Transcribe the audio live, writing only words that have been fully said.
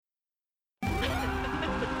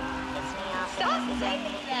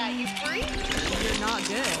that, you freak. You're not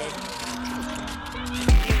good.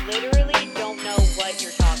 You literally don't know what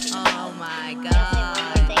you're talking about. Oh my Say one more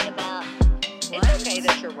god. thing about It's okay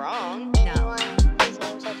that you're wrong. anyone whose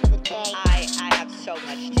name starts with a J. I have so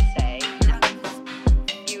much to say.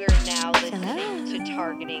 You are now listening Hello. to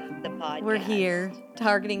Targeting the Podcast. We're here,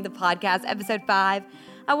 Targeting the Podcast, episode 5.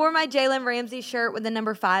 I wore my Jalen Ramsey shirt with the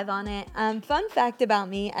number 5 on it. Fun fact about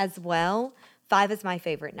me as well, 5 is my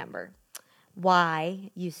favorite number.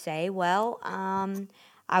 Why, you say? Well,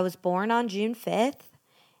 I was born on June 5th,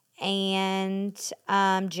 and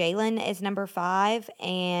Jalen is number 5,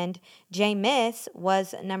 and J-Miss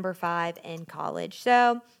was number 5 in college.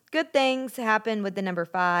 So good things happen with the number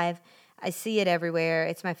 5. I see it everywhere.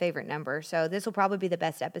 It's my favorite number. So this will probably be the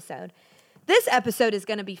best episode. This episode is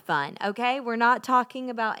going to be fun, okay? We're not talking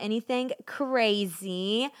about anything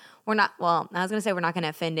crazy. I was going to say we're not going to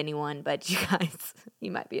offend anyone, but you guys, you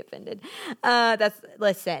might be offended.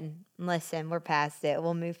 Listen, we're past it.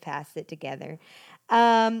 We'll move past it together.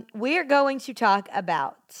 We're going to talk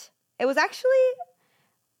about, it was actually,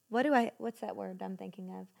 what's that word I'm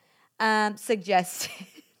thinking of? Suggested.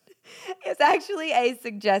 It's actually a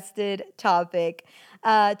suggested topic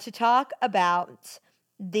to talk about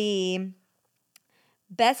the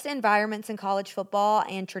best environments in college football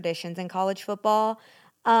and traditions in college football.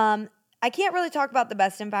 I can't really talk about the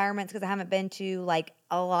best environments because I haven't been to like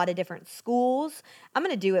a lot of different schools. I'm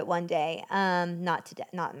going to do it one day. Not today,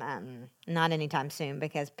 not anytime soon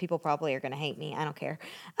because people probably are going to hate me. I don't care.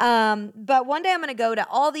 But one day I'm going to go to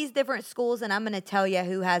all these different schools and I'm going to tell you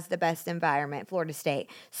who has the best environment, Florida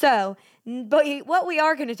State. So, but what we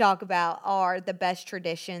are going to talk about are the best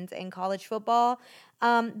traditions in college football.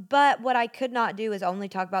 But what I could not do is only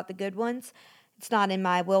talk about the good ones. It's not in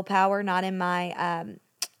my willpower, not in my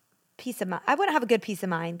peace of mind. I wouldn't have a good peace of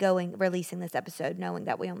mind releasing this episode knowing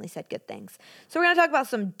that we only said good things. So we're going to talk about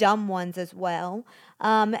some dumb ones as well.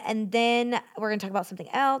 And then we're going to talk about something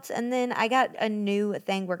else. And then I got a new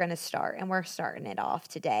thing we're going to start, and we're starting it off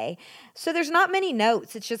today. So there's not many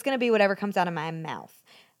notes. It's just going to be whatever comes out of my mouth.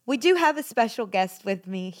 We do have a special guest with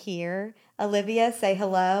me here. Olivia, say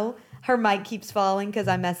hello. Her mic keeps falling because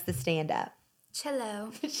I messed the stand up.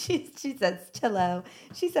 Cello. She says cello.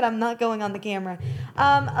 She said I'm not going on the camera.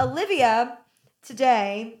 Olivia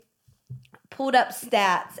today pulled up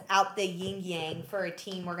stats out the yin yang for a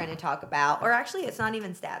team we're going to talk about. Or actually, it's not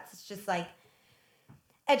even stats. It's just like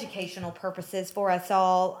educational purposes for us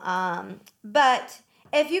all. But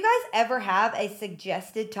if you guys ever have a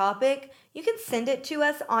suggested topic, you can send it to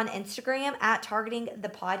us on Instagram at Targeting the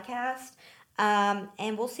Podcast.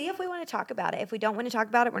 And we'll see if we want to talk about it. If we don't want to talk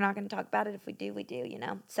about it, we're not going to talk about it. If we do, we do, you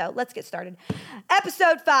know. So let's get started.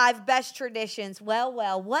 Episode 5, Best Traditions.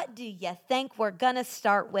 Well, what do you think? We're going to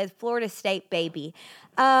start with Florida State, baby.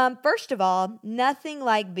 First of all, nothing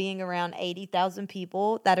like being around 80,000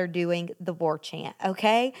 people that are doing the war chant,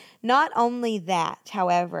 okay? Not only that,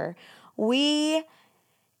 however,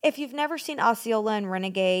 if you've never seen Osceola and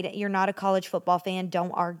Renegade, you're not a college football fan,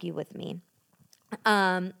 don't argue with me.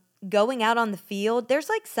 Going out on the field, there's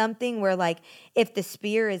like something where like if the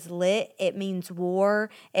spear is lit, it means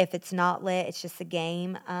war. If it's not lit, it's just a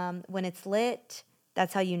game. When it's lit,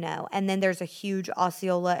 that's how you know. And then there's a huge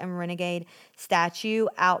Osceola and Renegade statue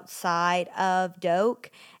outside of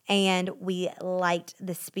Doak, and we light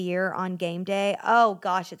the spear on game day. Oh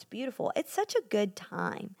gosh, it's beautiful. It's such a good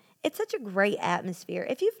time. It's such a great atmosphere.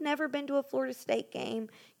 If you've never been to a Florida State game,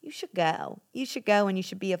 you should go. You should go and you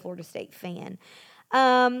should be a Florida State fan.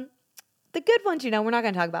 The good ones, we're not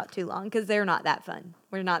going to talk about too long because they're not that fun.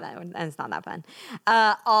 And it's not that fun.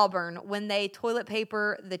 Auburn, when they toilet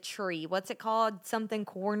paper the tree, what's it called? Something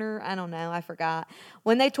corner? I don't know. I forgot.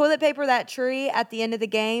 When they toilet paper that tree at the end of the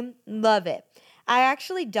game, love it. I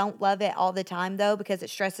actually don't love it all the time, though, because it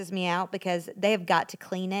stresses me out because they have got to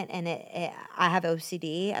clean it, and I have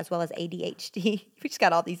OCD as well as ADHD. We just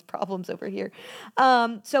got all these problems over here.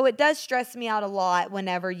 So it does stress me out a lot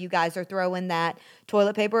whenever you guys are throwing that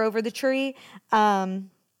toilet paper over the tree. But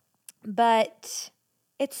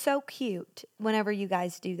it's so cute whenever you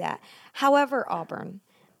guys do that. However, Auburn,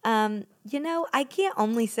 I can't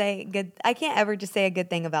ever just say a good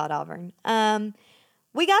thing about Auburn.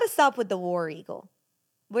 We got to stop with the War Eagle.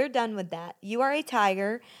 We're done with that. You are a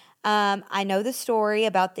Tiger. I know the story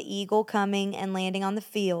about the eagle coming and landing on the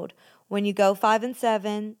field. When you go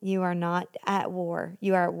 5-7, you are not at war.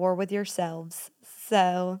 You are at war with yourselves.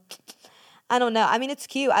 So, I don't know. I mean, it's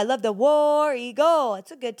cute. I love the War Eagle.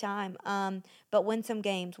 It's a good time. But win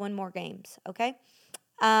more games, okay?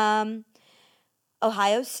 Ohio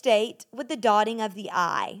State with the dotting of the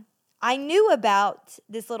I. I knew about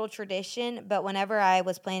this little tradition, but whenever I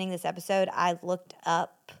was planning this episode, I looked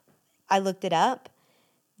it up.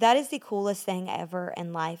 That is the coolest thing ever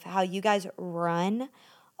in life, how you guys run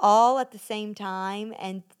all at the same time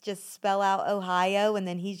and just spell out Ohio, and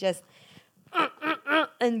then he just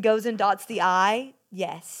and goes and dots the I.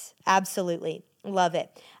 Yes, absolutely. Love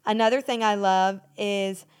it. Another thing I love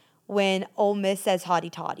is when Ole Miss says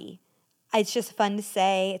Hotty Toddy. It's just fun to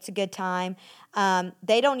say. It's a good time.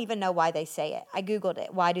 They don't even know why they say it. I Googled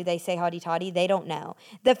it. Why do they say Hotty Toddy? They don't know.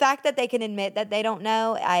 The fact that they can admit that they don't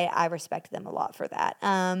know, I respect them a lot for that.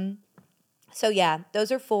 So, yeah, those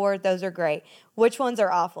are 4. Those are great. Which ones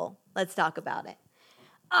are awful? Let's talk about it.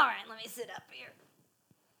 All right, let me sit up here.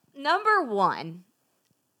 Number 1.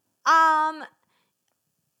 I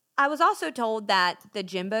was also told that the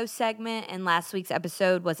Jimbo segment in last week's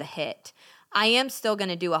episode was a hit. I am still going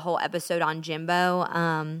to do a whole episode on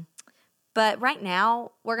Jimbo, but right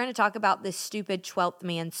now we're going to talk about this stupid 12th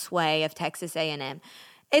man sway of Texas A&M.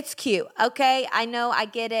 It's cute, okay? I know, I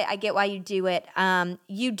get it. I get why you do it.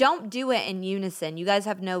 You don't do it in unison. You guys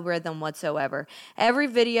have no rhythm whatsoever. Every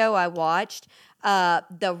video I watched,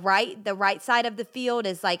 the right side of the field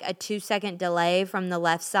is like a 2-second delay from the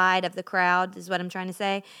left side of the crowd, is what I'm trying to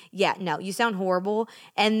say. Yeah, no, you sound horrible.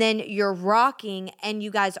 And then you're rocking, and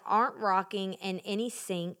you guys aren't rocking in any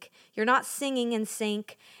sync. You're not singing in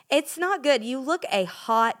sync. It's not good. You look a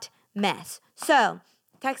hot mess. So,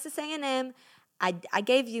 Texas A&M, I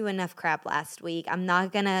gave you enough crap last week. I'm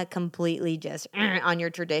not going to completely just on your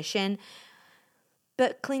tradition.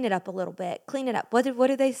 But clean it up a little bit. Clean it up. What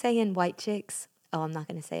do they say in White Chicks? Oh, I'm not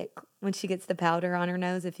going to say it. When she gets the powder on her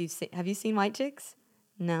nose, have you seen White Chicks?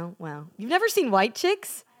 No? Well, you've never seen White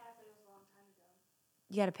Chicks? I have, but it was a long time ago.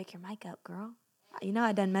 You got to pick your mic up, girl. You know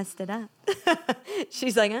I done messed it up.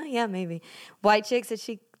 She's like, oh, yeah, maybe. White Chicks, as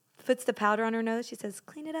she puts the powder on her nose, she says,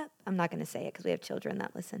 clean it up. I'm not going to say it because we have children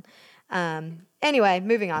that listen. Anyway,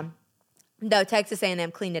 moving on. No, Texas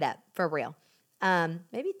A&M, clean it up, for real.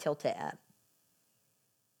 Maybe tilt it up.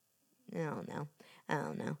 I don't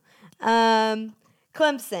know.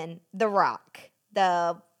 Clemson, The Rock.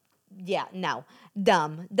 Dumb.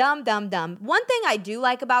 One thing I do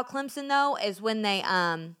like about Clemson, though, is when they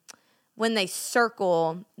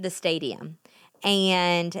circle the stadium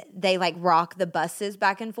and they like rock the buses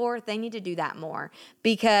back and forth. They need to do that more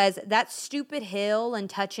because that stupid hill and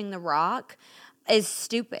touching the rock is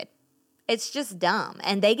stupid. It's just dumb.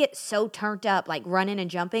 And they get so turned up, like running and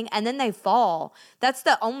jumping, and then they fall. That's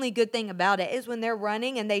the only good thing about it is when they're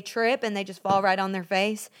running and they trip and they just fall right on their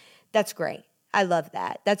face. That's great. I love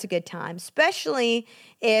that. That's a good time, especially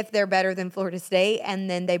if they're better than Florida State and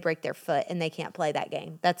then they break their foot and they can't play that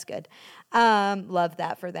game. That's good. Love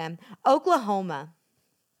that for them. Oklahoma.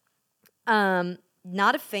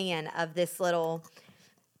 Not a fan of the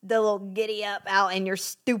little giddy up out in your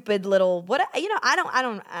stupid little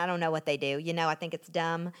I don't know what they do. I think it's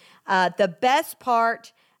dumb. The best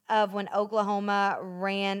part of when Oklahoma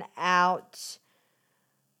ran out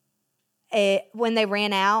and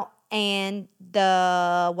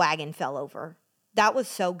the wagon fell over. That was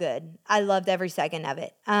so good. I loved every second of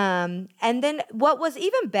it. And then what was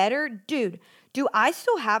even better, dude, do I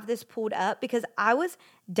still have this pulled up? Because I was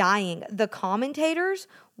dying. The commentators,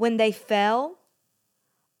 when they fell,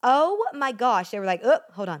 oh my gosh, they were like, oh,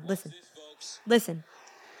 hold on, listen.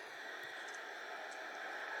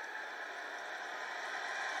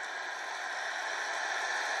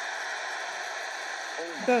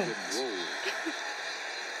 Boom.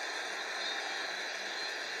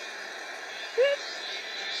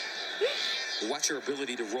 Watch her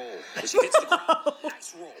ability to roll. When she hits the ground,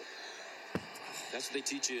 nice roll. That's what they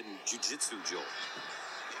teach you in jiu-jitsu, Joe.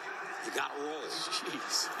 You gotta roll.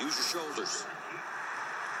 Jeez. Use your shoulders.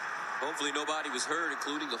 Hopefully nobody was hurt,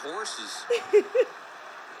 including the horses. It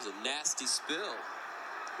was a nasty spill.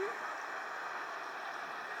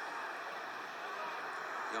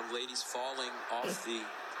 Young ladies falling off the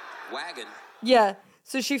wagon. Yeah.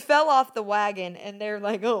 So she fell off the wagon, and they're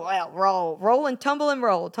like, "Oh, well, roll and tumble and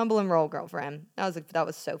roll, girlfriend." That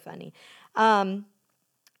was so funny.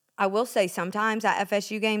 I will say sometimes at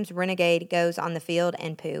FSU games, Renegade goes on the field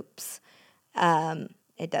and poops.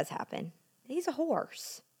 It does happen. He's a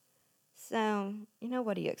horse, so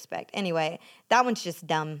what do you expect? Anyway, that one's just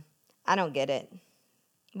dumb. I don't get it.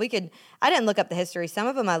 I didn't look up the history. Some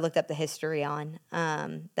of them I looked up the history on.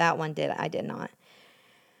 That one I did not.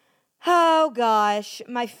 Oh, gosh.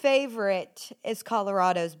 My favorite is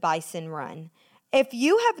Colorado's Bison Run. If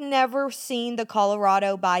you have never seen the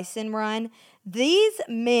Colorado Bison Run, these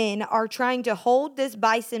men are trying to hold this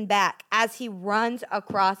bison back as he runs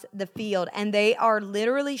across the field, and they are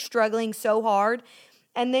literally struggling so hard.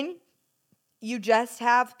 And then you just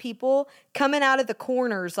have people coming out of the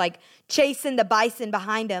corners, like chasing the bison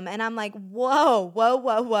behind them. And I'm like, whoa, whoa,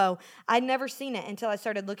 whoa, whoa. I'd never seen it until I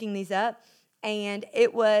started looking these up. And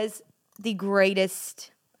it was the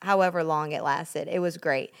greatest, however long it lasted. It was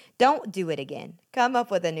great. Don't do it again. Come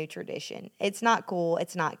up with a new tradition. It's not cool.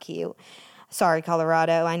 It's not cute. Sorry,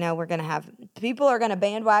 Colorado. I know people are going to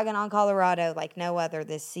bandwagon on Colorado like no other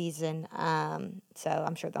this season. So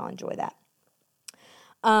I'm sure they'll enjoy that.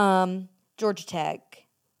 Georgia Tech,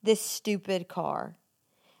 this stupid car.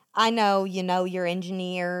 I know, you're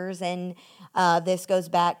engineers, and this goes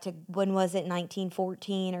back to, when was it,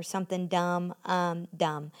 1914 or something dumb.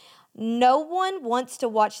 No one wants to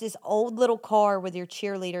watch this old little car with your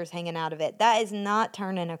cheerleaders hanging out of it. That is not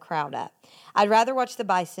turning a crowd up. I'd rather watch the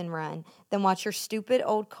Bison run than watch your stupid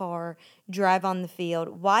old car drive on the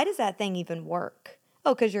field. Why does that thing even work?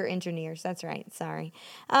 Oh, because you're engineers. That's right. Sorry.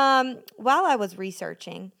 While I was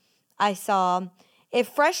researching, I saw if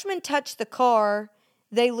freshmen touch the car,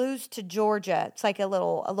 they lose to Georgia. It's like a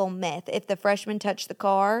little myth. If the freshmen touch the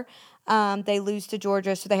car, they lose to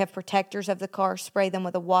Georgia, so they have protectors of the car, spray them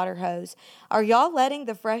with a water hose. Are y'all letting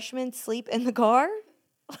the freshmen sleep in the car?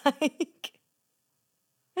 Like,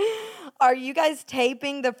 are you guys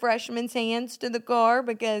taping the freshmen's hands to the car?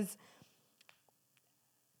 Because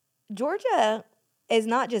Georgia is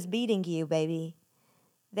not just beating you, baby.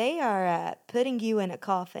 They are putting you in a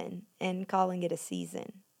coffin and calling it a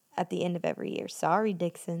season at the end of every year. Sorry,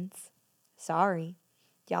 Dixons. Sorry.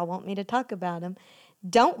 Y'all want me to talk about him.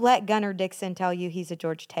 Don't let Gunnar Dixon tell you he's a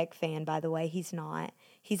Georgia Tech fan, by the way. He's not.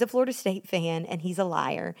 He's a Florida State fan, and he's a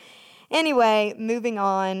liar. Anyway, moving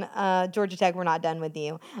on. Georgia Tech, we're not done with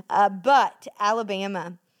you. But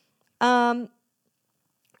Alabama, I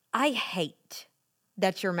hate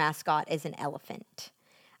that your mascot is an elephant.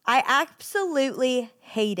 I absolutely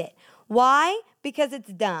hate it. Why? Because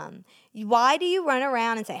it's dumb. Why do you run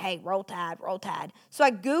around and say, hey, roll tide, roll tide? So I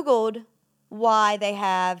Googled why they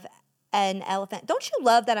have an elephant. Don't you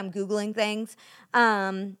love that I'm Googling things?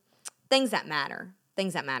 Things that matter.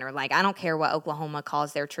 Things that matter. Like, I don't care what Oklahoma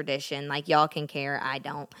calls their tradition. Like, y'all can care. I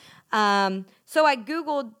don't. So I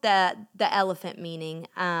Googled the elephant meaning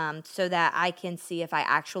so that I can see if I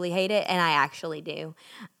actually hate it, and I actually do.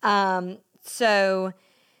 So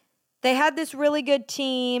they had this really good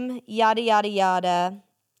team, yada, yada, yada.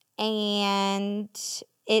 And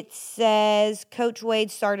it says Coach Wade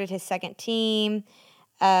started his second team.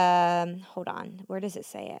 Hold on. Where does it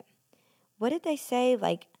say it? What did they say?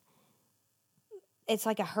 Like, it's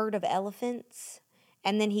like a herd of elephants.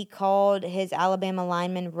 And then he called his Alabama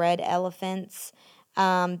linemen red elephants.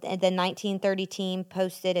 And the 1930 team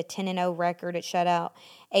posted a 10-0 record. It shut out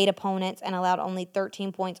 8 opponents and allowed only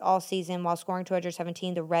 13 points all season while scoring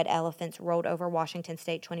 217. The Red Elephants rolled over Washington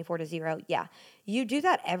State 24-0. Yeah, you do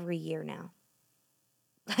that every year now.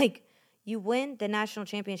 Like, you win the national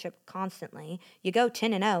championship constantly. You go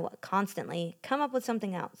 10-0 constantly. Come up with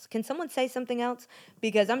something else. Can someone say something else?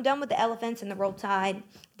 Because I'm done with the elephants and the roll tide.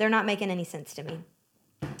 They're not making any sense to me.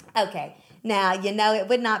 Okay, now, it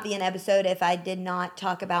would not be an episode if I did not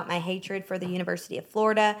talk about my hatred for the University of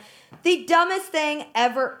Florida. The dumbest thing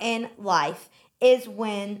ever in life is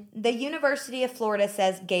when the University of Florida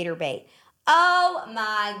says gator bait. Oh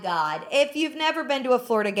my God. If you've never been to a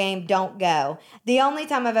Florida game, don't go. The only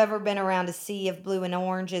time I've ever been around a sea of blue and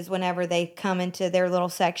orange is whenever they come into their little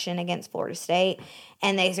section against Florida State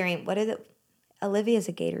and they scream, what is it? Olivia's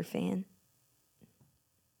a Gator fan.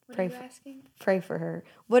 What are you asking? Pray for her.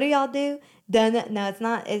 What do y'all do? No, it's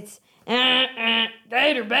not. It's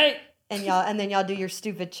gator bait. And then y'all do your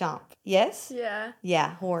stupid chomp. Yes? Yeah.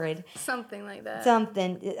 Yeah, horrid. Something like that.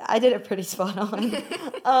 Something. I did it pretty spot on.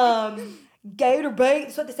 Gator bait.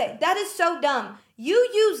 That's what they say. That is so dumb. You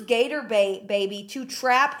use gator bait, baby, to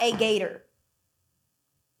trap a gator.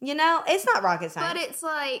 It's not rocket science. But it's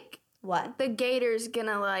like... What? The gator's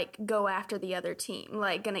gonna, go after the other team.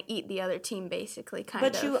 Gonna eat the other team, basically, kind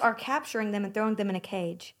of. But you are capturing them and throwing them in a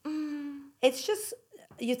cage. It's just,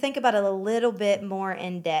 you think about it a little bit more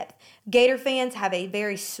in depth. Gator fans have a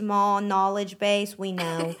very small knowledge base, we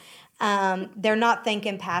know. They're not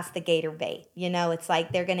thinking past the gator bait. It's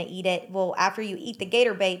like they're gonna eat it. Well, after you eat the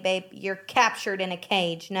gator bait, babe, you're captured in a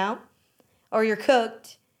cage, no? Or you're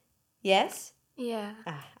cooked. Yes? Yeah.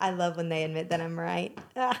 I love when they admit that I'm right.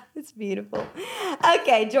 It's beautiful.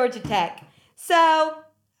 Okay, Georgia Tech. So,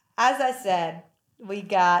 as I said, we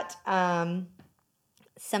got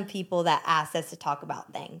some people that asked us to talk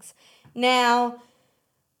about things. Now,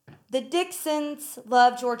 the Dixons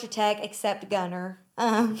love Georgia Tech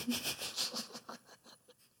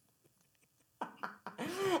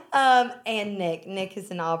And Nick. Nick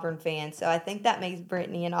is an Auburn fan, so I think that makes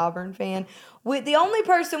Brittany an Auburn fan. The only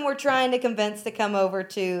person we're trying to convince to come over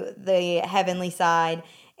to the heavenly side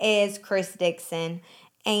is Chris Dixon,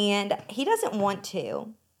 and he doesn't want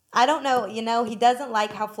to. I don't know, he doesn't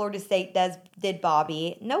like how Florida State did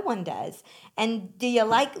Bobby. No one does. And do you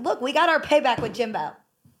look, we got our payback with Jimbo.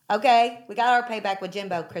 Okay? We got our payback with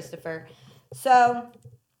Jimbo, Christopher. So,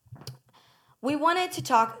 they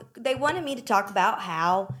wanted me to talk about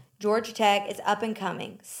how Georgia Tech is up and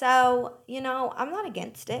coming. So, I'm not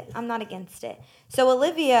against it. So,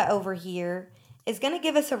 Olivia over here is going to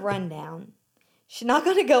give us a rundown. She's not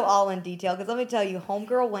going to go all in detail because let me tell you,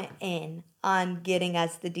 Homegirl went in on getting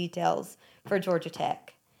us the details for Georgia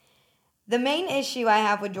Tech. The main issue I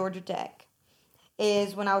have with Georgia Tech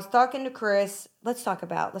is when I was talking to Chris, let's talk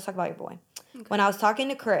about your boy. Okay. When I was talking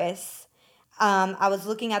to Chris, I was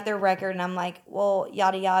looking at their record and I'm like, well,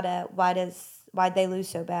 yada yada, why'd they lose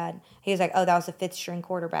so bad? He was like, oh, that was a 5th string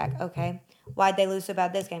quarterback. Okay. Why'd they lose so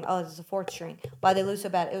bad this game? Oh, it was a 4th string. Why'd they lose so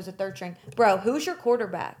bad? It was a 3rd string. Bro, who's your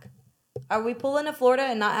quarterback? Are we pulling a Florida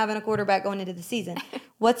and not having a quarterback going into the season?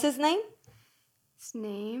 What's his name? His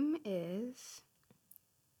name is,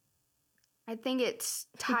 I think it's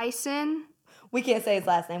Tyson. We can't say his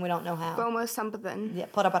last name. We don't know how. Bomo something. Yeah.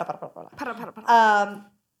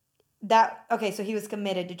 Okay, so he was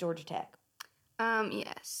committed to Georgia Tech.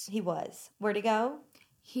 Yes. He was. Where'd he go?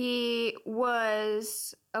 He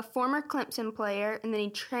was a former Clemson player, and then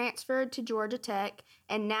he transferred to Georgia Tech,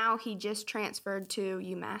 and now he just transferred to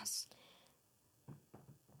UMass.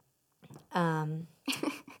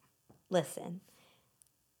 Listen.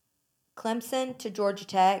 Clemson to Georgia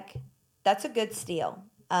Tech, that's a good steal.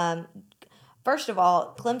 First of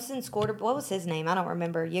all, Clemson scored, what was his name? I don't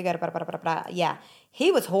remember. Yeah,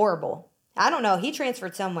 he was horrible. I don't know. He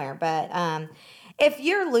transferred somewhere, but if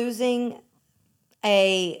you're losing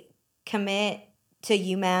a commit to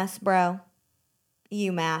UMass, bro,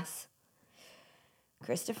 UMass.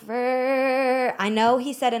 Christopher, I know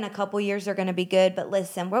he said in a couple years they're going to be good, but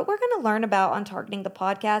listen, what we're going to learn about on Targeting the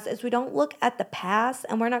Podcast is we don't look at the past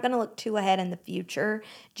and we're not going to look too ahead in the future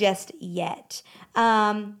just yet.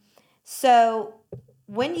 So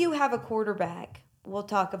when you have a quarterback, we'll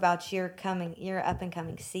talk about your up and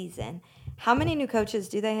coming season. How many new coaches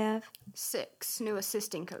do they have? 6 new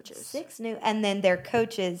assistant coaches. 6 new, and then their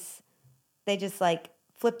coaches, they just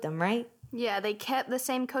flipped them, right? Yeah, they kept the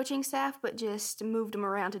same coaching staff, but just moved them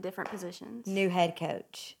around to different positions. New head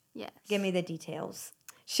coach. Yes. Give me the details.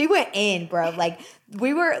 She went in, bro.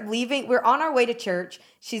 We were leaving. We're on our way to church.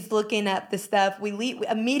 She's looking up the stuff. We leave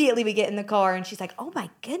immediately. We get in the car, and she's like, "Oh my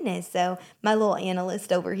goodness!" So my little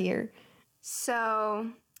analyst over here.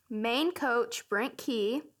 So main coach Brent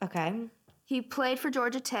Key. Okay. He played for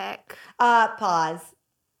Georgia Tech. Pause.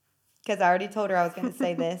 Because I already told her I was going to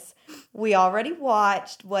say this. We already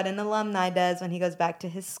watched what an alumni does when he goes back to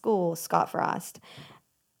his school, Scott Frost.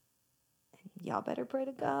 Y'all better pray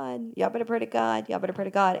to God. Y'all better pray to God. Y'all better pray to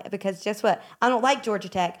God. Because guess what? I don't like Georgia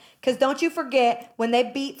Tech. Because don't you forget, when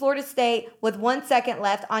they beat Florida State with 1 second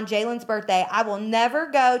left on Jalen's birthday, I will never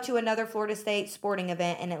go to another Florida State sporting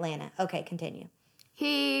event in Atlanta. Okay, continue.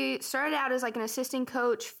 He started out as an assistant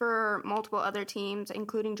coach for multiple other teams,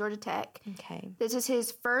 including Georgia Tech. Okay. This is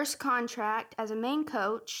his first contract as a main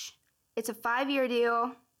coach. It's a 5-year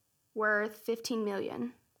deal worth $15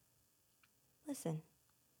 million. Listen.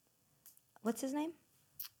 What's his name?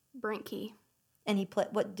 Brent Key. And he played,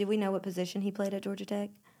 do we know what position he played at Georgia Tech?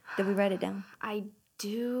 Did we write it down? I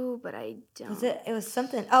do, but I don't. It was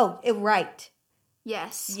something, right.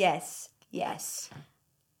 Yes. Yes.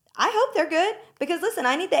 I hope they're good because, listen,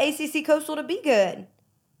 I need the ACC Coastal to be good.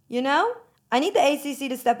 I need the ACC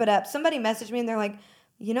to step it up. Somebody messaged me and they're like,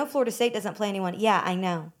 Florida State doesn't play anyone. Yeah, I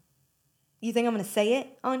know. You think I'm going to say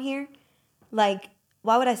it on here?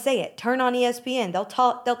 Why would I say it? Turn on ESPN. They'll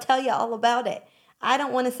tell you all about it. I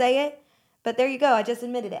don't want to say it, but there you go. I just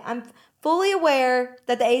admitted it. I'm fully aware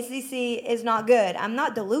that the ACC is not good. I'm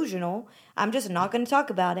not delusional. I'm just not going to talk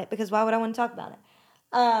about it because why would I want to talk about it?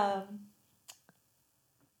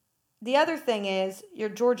 The other thing is, your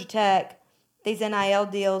Georgia Tech, these NIL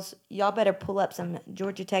deals, y'all better pull up some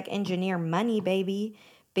Georgia Tech engineer money, baby.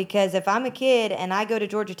 Because if I'm a kid and I go to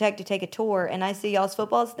Georgia Tech to take a tour and I see y'all's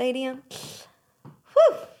football stadium,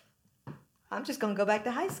 whew, I'm just going to go back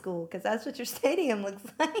to high school because that's what your stadium looks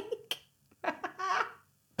like.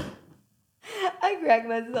 I cracked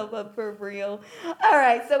myself up for real. All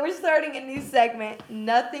right, so we're starting a new segment.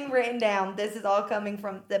 Nothing written down. This is all coming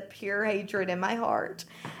from the pure hatred in my heart.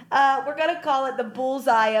 We're going to call it the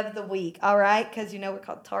bullseye of the week, all right? Because, we're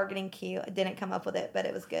called Targeting Q. I didn't come up with it, but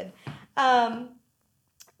it was good.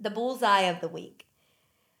 The bullseye of the week.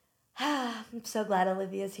 I'm so glad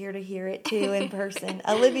Olivia's here to hear it too in person.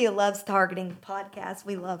 Olivia loves targeting podcasts.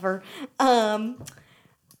 We love her.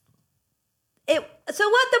 So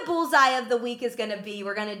what the bullseye of the week is going to be,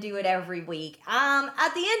 we're going to do it every week.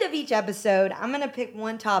 At the end of each episode, I'm going to pick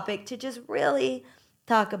one topic to just really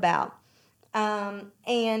talk about.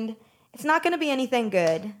 And it's not going to be anything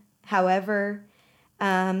good. However,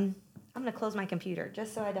 I'm going to close my computer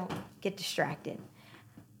just so I don't get distracted.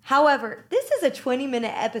 However, this is a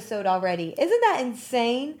 20-minute episode already. Isn't that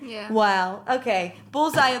insane? Yeah. Wow. Okay.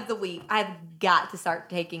 Bullseye of the week. I've got to start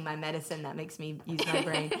taking my medicine that makes me use my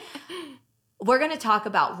brain. We're going to talk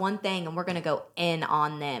about one thing and we're going to go in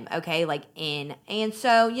on them, okay? Like in. And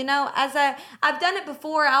so, as I've done it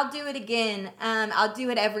before, I'll do it again. I'll do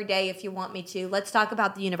it every day if you want me to. Let's talk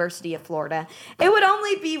about the University of Florida. It would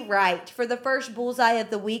only be right for the first bullseye of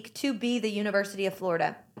the week to be the University of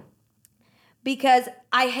Florida. Because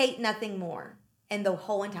I hate nothing more in the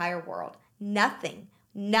whole entire world. Nothing.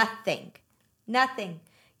 You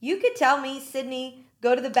could tell me, Sydney,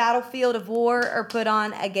 go to the battlefield of war or put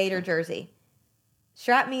on a Gator jersey.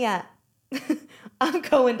 Strap me up. I'm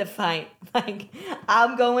going to fight.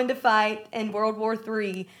 I'm going to fight in World War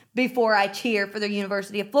III before I cheer for the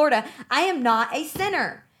University of Florida. I am not a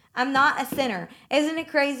sinner. I'm not a sinner. Isn't it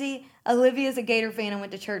crazy? Olivia's a Gator fan and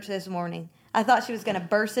went to church this morning. I thought she was going to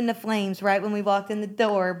burst into flames right when we walked in the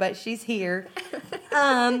door, but she's here.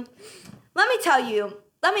 Let me tell you,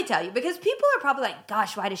 because people are probably like,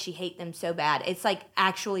 gosh, why does she hate them so bad? It's like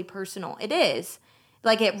actually personal. It is.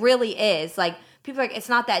 Like, it really is. Like, people are like, it's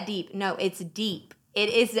not that deep. No, it's deep. It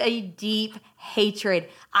is a deep hatred.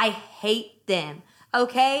 I hate them.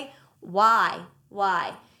 Okay? Why?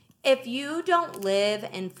 If you don't live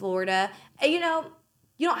in Florida, you don't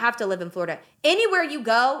have to live in Florida. Anywhere you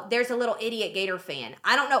go, there's a little idiot Gator fan.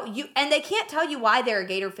 I don't know. And they can't tell you why they're a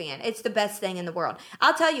Gator fan. It's the best thing in the world.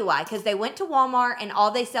 I'll tell you why. Because they went to Walmart and all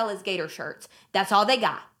they sell is Gator shirts. That's all they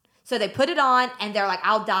got. So they put it on and they're like,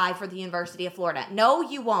 I'll die for the University of Florida. No,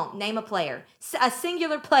 you won't. Name a player. A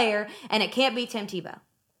singular player, and it can't be Tim Tebow.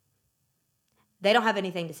 They don't have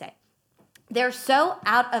anything to say. They're so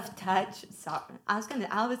out of touch. Sorry,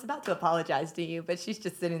 I was about to apologize to you, but she's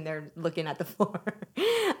just sitting there looking at the floor.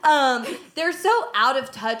 They're so out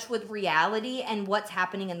of touch with reality and what's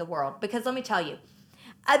happening in the world. Because let me tell you,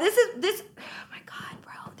 this. Oh my God,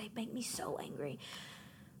 bro, they make me so angry.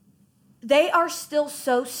 They are still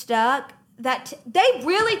so stuck that they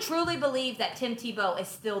really truly believe that Tim Tebow is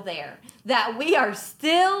still there. That we are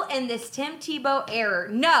still in this Tim Tebow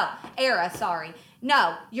era.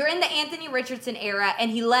 No, you're in the Anthony Richardson era,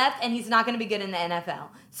 and he left, and he's not going to be good in the NFL.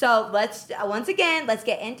 So let's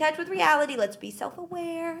get in touch with reality. Let's be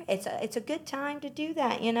self-aware. It's a good time to do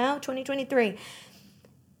that, 2023.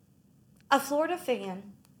 A Florida fan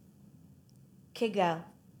could go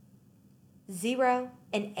 0-8,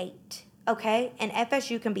 okay? And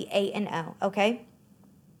FSU can be 8-0, okay?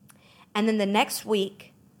 And then the next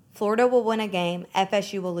week, Florida will win a game,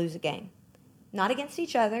 FSU will lose a game. Not against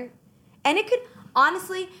each other. And it could...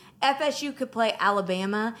 Honestly, FSU could play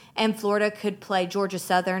Alabama and Florida could play Georgia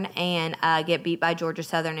Southern and get beat by Georgia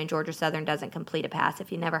Southern, and Georgia Southern doesn't complete a pass.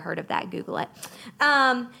 If you never heard of that, Google it.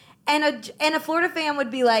 And a Florida fan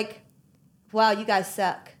would be like, wow, you guys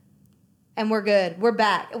suck. And we're good. We're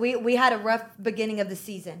back. We had a rough beginning of the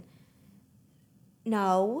season.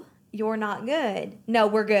 No, you're not good. No,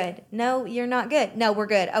 we're good. No, you're not good. No, we're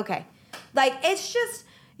good. Okay. Like, it's just...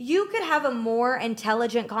 You could have a more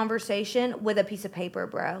intelligent conversation with a piece of paper,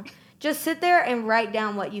 bro. Just sit there and write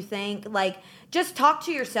down what you think. Like, just talk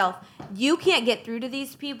to yourself. You can't get through to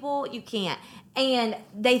these people. You can't. And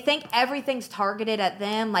they think everything's targeted at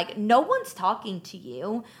them. Like, no one's talking to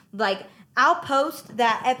you. Like, I'll post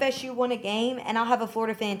that FSU won a game, and I'll have a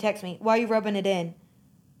Florida fan text me, why are you rubbing it in?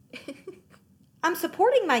 I'm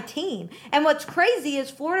supporting my team. And what's crazy is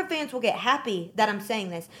Florida fans will get happy that I'm saying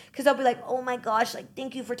this. Because they'll be like, oh my gosh, like,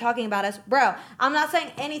 thank you for talking about us. Bro, I'm not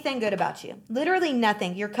saying anything good about you. Literally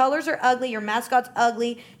nothing. Your colors are ugly. Your mascot's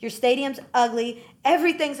ugly. Your stadium's ugly.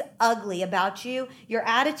 Everything's ugly about you. Your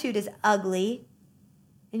attitude is ugly.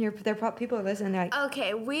 And people are listening. They're like,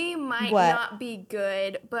 okay, we might what? Not be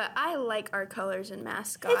good, but I like our colors and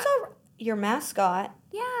mascot. It's your mascot?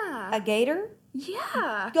 Yeah. A gator?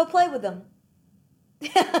 Yeah. Go play with them.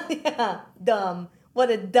 Yeah, dumb. What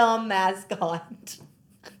a dumb mascot.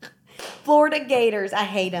 Florida Gators. I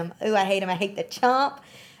hate them. Ooh, I hate them. I hate the chomp.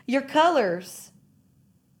 Your colors.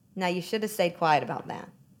 Now, you should have stayed quiet about that.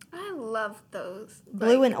 I love those.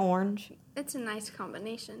 Blue and orange. It's a nice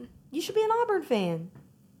combination. You should be an Auburn fan.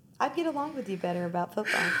 I'd get along with you better about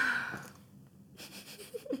football.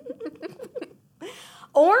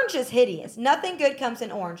 Orange is hideous. Nothing good comes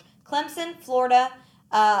in orange. Clemson, Florida.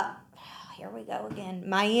 Here we go again.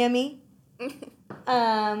 Miami.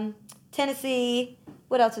 Tennessee.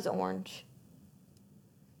 What else is orange?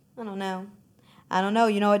 I don't know.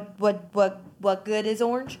 You know what good is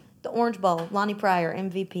orange? The Orange Bowl. Lonnie Pryor,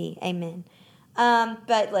 MVP. Amen.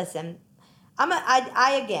 But listen, I'm gonna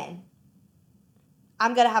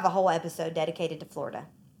have a whole episode dedicated to Florida.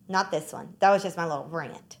 Not this one. That was just my little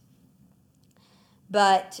rant.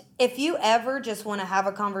 But if you ever just want to have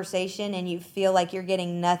a conversation and you feel like you're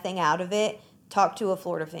getting nothing out of it, talk to a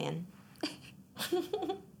Florida fan.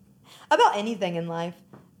 About anything in life.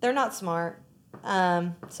 They're not smart.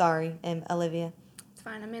 Sorry, Olivia. It's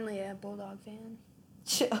fine. I'm mainly a Bulldog fan.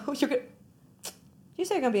 Did you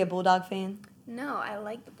say you're going to be a Bulldog fan? No, I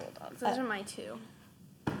like the Bulldogs. Those are my two.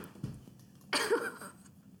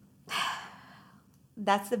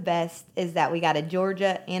 That's the best, is that we got a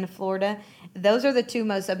Georgia and a Florida. Those are the two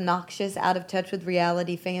most obnoxious, out of touch with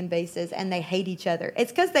reality fan bases, and they hate each other.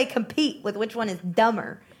 It's because they compete with which one is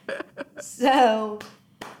dumber. So,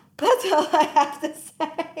 that's all I have to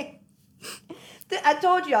say. I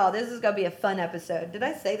told y'all this is going to be a fun episode. Did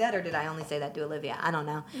I say that, or did I only say that to Olivia? I don't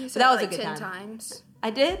know. You But said that was like a good 10 time. times. I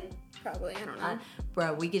did? Probably. I don't know.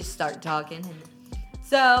 Bro, we could start talking.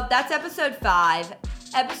 So, that's episode 5.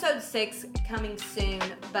 Episode 6 coming soon,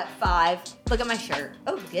 but 5. Look at my shirt.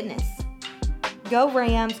 Oh, goodness. Go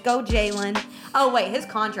Rams. Go Jalen. Oh, wait. His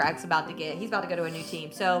contract's he's about to go to a new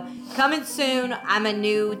team. So, coming soon, I'm a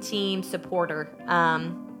new team supporter.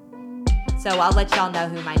 So, I'll let y'all know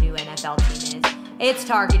who my new NFL team is. It's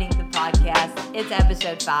Targeting the Podcast. It's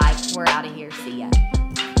episode 5. We're out of here. See ya.